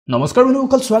নমস্কাৰ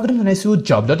বন্ধুসকল স্বাগতম জনাইছো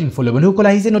job.info বন্ধুসকল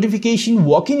আহিছে notification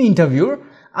walk in ইন্টাৰভিউৰ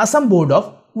Assam board of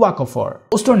ওয়াকফৰ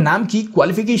পোষ্টৰ নাম কি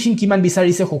কোৱালিফিকেশন কিমান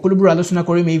বিচাৰিছে সকলোবোৰ আলোচনা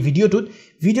কৰিম এই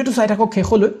ভিডিঅটো চাই থাকক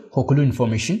শেষলৈ সকলো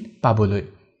ইনফৰমেশন পাবলৈ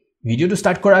ভিডিঅটো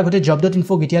স্টাৰ্ট কৰাৰ আগতে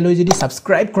job.info গিতিয়ালৈ যদি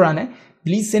সাবস্ক্ৰাইব কৰা নাই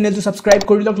প্লিজ চেনেলটো সাবস্ক্ৰাইব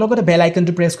কৰি লওক লগতে বেল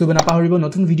আইকনটো প্ৰেছ কৰিব নাপাহৰিব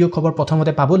নতুন ভিডিঅ খবৰ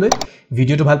প্ৰথমতে পাবলৈ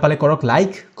ভিডিঅটো ভাল পালে কৰক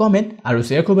লাইক কমেন্ট আৰু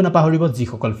শেয়াৰ কৰিব নাপাহৰিব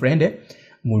যিসকল ফ্ৰেণ্ডে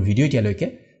মোৰ ভিডিঅ এতিয়ালৈকে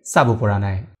সাবু পৰা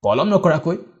নাই পলম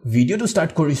নকৰাকৈ ভিডিঅটো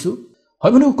স্টাৰ্ট কৰিছো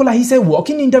হয় বন্ধুসকল আহিছে ওয়াক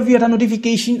ইন ইন্টাৰভিউ এটা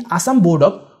নোটিফিকেশন আসাম বোৰ্ড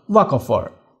অফ ওয়াকফৰ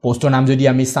পোষ্টৰ নাম যদি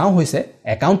আমি চাওঁ হৈছে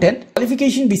একাউন্টেন্ট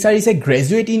কোৱালিফিকেশন বিচাৰিছে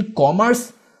গ্ৰেজুৱেট ইন কমাৰ্চ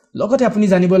লগতে আপুনি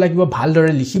জানিব লাগিব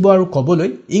ভালদৰে লিখিব আৰু ক'বলৈ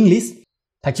ইংলিশ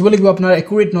থাকিব লাগিব আপোনাৰ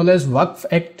একুৰেট নলেজ ওয়াকফ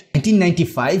এক্ট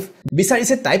 1995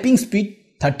 বিচাৰিছে typing speed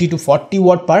 30 to 40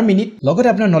 word per minute লগতে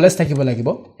আপোনাৰ নলেজ থাকিব লাগিব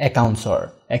একাউন্টছৰ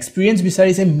এক্সপেৰিয়েন্স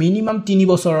বিচাৰিছে মিনিমাম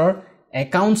 3 বছৰৰ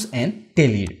একাউন্টছ এণ্ড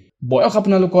টেলিৰ বয়স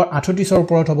আপোনালোকৰ 38 ৰ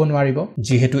ওপৰত হ'ব নোৱাৰিব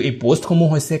যেহেতু এই পোষ্টসমূহ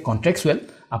হৈছে কন্ট্ৰাক্চুৱেল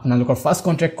আপোনালোকৰ ফাৰ্স্ট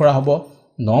কন্ট্ৰাক্ট কৰা হ'ব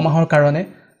 9 মাহৰ কাৰণে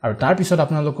আৰু তাৰ পিছত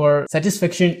আপোনালোকৰ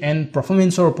স্যাটিসফ্যাকশন এণ্ড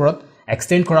পাৰফৰমেন্সৰ ওপৰত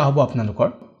এক্সটেন্ড কৰা হ'ব আপোনালোকৰ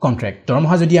কন্ট্ৰাক্ট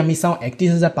দৰমহা যদি আমি চাওঁ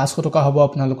 31500 টকা হ'ব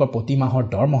আপোনালোকৰ প্ৰতি মাহৰ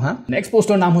দৰমহা নেক্সট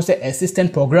পোষ্টৰ নাম হৈছে এসিস্ট্যান্ট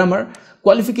প্ৰগ্ৰামাৰ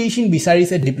কোৱালিফিকেশন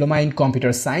বিচাৰিছে ডিপ্লোমা ইন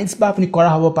কম্পিউটাৰ সায়েন্স বা আপুনি কৰা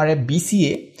হ'ব পাৰে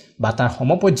BCA বা তাৰ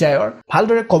সমপৰ্যায়ৰ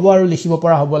ভালদৰে ক'ব আৰু লিখিব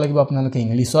পৰা হ'ব লাগিব আপোনালোকে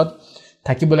ইংলিছত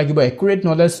থাকিব লাগিব একুৰেট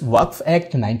নলেজ ওয়াকফ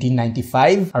এক্ট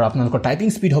 1995 আৰু আপোনালোকৰ টাইপিং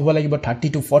স্পীড হ'ব লাগিব 30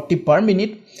 to 40 per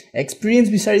minute এক্সপেৰিয়েন্স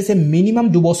বিচাৰিছে মিনিমাম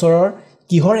 2 বছৰৰ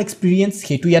কিহৰ এক্সপেৰিয়েন্স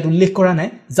হেতু ইয়াত উল্লেখ কৰা নাই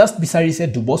জাস্ট বিচাৰিছে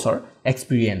 2 বছৰ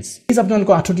এক্সপেৰিয়েন্স ইজ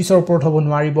আপোনালোকৰ 38 ৰ ওপৰত হ'ব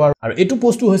নোৱাৰিব আৰু এটো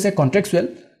পোষ্টটো হৈছে কন্ট্ৰাক্চুৱেল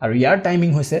আৰু ইয়াৰ টাইমিং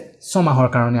হৈছে 6 মাহৰ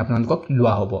কাৰণে আপোনালোকক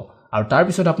লোৱা হ'ব আৰু তাৰ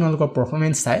পিছত আপোনালোকৰ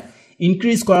পাৰফৰমেন্স চাই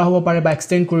ইনক্ৰিজ কৰা হ'ব পাৰে বা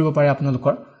এক্সটেন্ড কৰিব পাৰে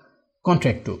আপোনালোকৰ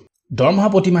কন্ট্ৰাক্টটো দৰমহা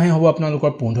প্ৰতি মাহে হ'ব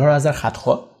আপোনালোকৰ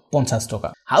 15750 টকা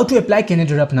হাউ টু এপ্লাই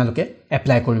কেনেদৰে আপোনালোকে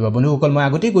এপ্লাই কৰিব বন্ধুসকল মই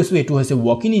আগতে কৈছো এটো হৈছে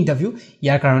ওয়াক ইন ইন্টাৰভিউ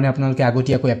ইয়াৰ কাৰণে আপোনালোকে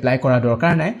আগতীয়াকৈ এপ্লাই কৰা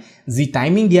দৰকাৰ নাই যি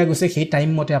টাইমিং দিয়া গৈছে সেই টাইম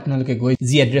মতে আপোনালোকে গৈ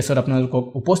যি এড্ৰেছত আপোনালোকক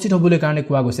উপস্থিত হ'বলৈ কাৰণে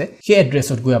কোৱা গৈছে সেই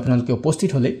এড্ৰেছত গৈ আপোনালোকে উপস্থিত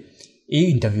হ'লে এই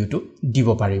ইন্টাৰভিউটো দিব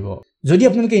পাৰিব যদি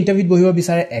আপোনালোকে ইন্টাৰভিউত বহিব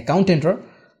বিচাৰে একাউন্টেন্টৰ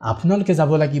আপোনালোকে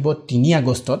যাব লাগিব 3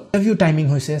 আগষ্টত ইন্টাৰভিউ টাইমিং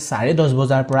হৈছে 10:30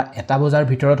 বজাৰ পৰা 1 বজাৰ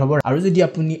ভিতৰত হ'ব আৰু যদি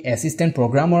আপুনি এসিস্ট্যান্ট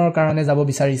প্ৰগ্ৰামাৰৰ কাৰণে যাব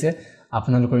বিচাৰিছে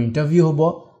আপোনালোকৰ ইন্টাৰভিউ হ'ব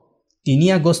 3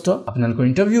 আগষ্ট আপোনালোকৰ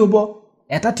ইন্টাৰভিউ হ'ব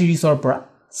 1:30 ৰ পৰা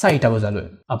 4টা বজালৈ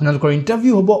আপোনালোকৰ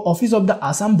ইন্টাৰভিউ হ'ব office of the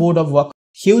Assam board of walk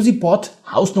সেউজি পথ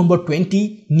হাউস নম্বৰ 20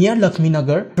 নিয়াৰ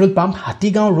Lakshminagar petrol pump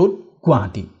Hatigaon road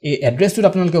Guwahati এই এড্ৰেছটোত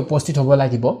আপোনালোকে উপস্থিত হ'ব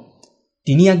লাগিব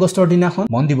 3 আগষ্টৰ দিনাখন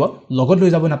মন দিব লগত লৈ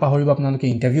যাব নাপাহৰিব আপোনালোকে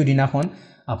ইন্টাৰভিউ দিনাখন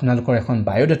আপোনালোকৰ এখন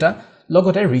বায়োডাটা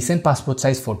লগতে ৰিসেন্ট পাসপোৰ্ট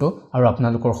সাইজ ফটো আৰু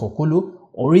আপোনালোকৰ সকলো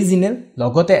অৰিজিনেল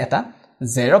লগতে এটা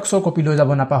জেৰক্সৰ কপি লৈ যাব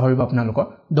নাপাহৰিব আপোনালোকৰ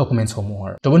ডকুমেন্টছ সমূহৰ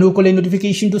তো বন্ধুসকল এই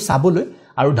নোটিফিকেশনটো চাবলৈ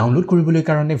আৰু ডাউনলোড কৰিবলৈ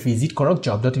কাৰণে ভিজিট কৰক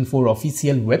job.info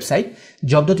official website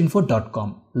job.info.com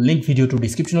link ভিডিওটো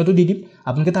ডেসক্ৰিপচনতো দি দিম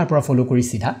আপোনালোকে তাৰ পৰা ফলো কৰি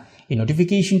সিধা এই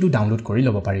নোটিফিকেশনটো ডাউনলোড কৰি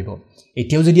ল'ব পাৰিব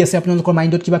এতিয়াও যদি আছে আপোনালোকৰ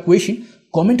মাইণ্ডত কিবা কোৱেশ্চন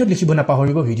কমেন্টত লিখিব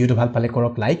নাপাহৰিব ভিডিওটো ভাল পালে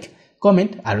কৰক লাইক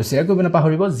কমেন্ট আৰু শেয়াৰ কৰিব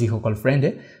নাপাহৰিব যিসকল ফ্ৰেণ্ডে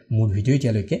মোৰ ভিডিও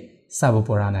এতিয়ালৈকে চাব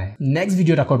পৰা নাই নেক্সট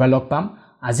ভিডিওত আকৌ লগ পাম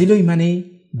আজিলৈ ইমানেই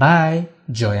বাই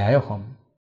জয় আই অসম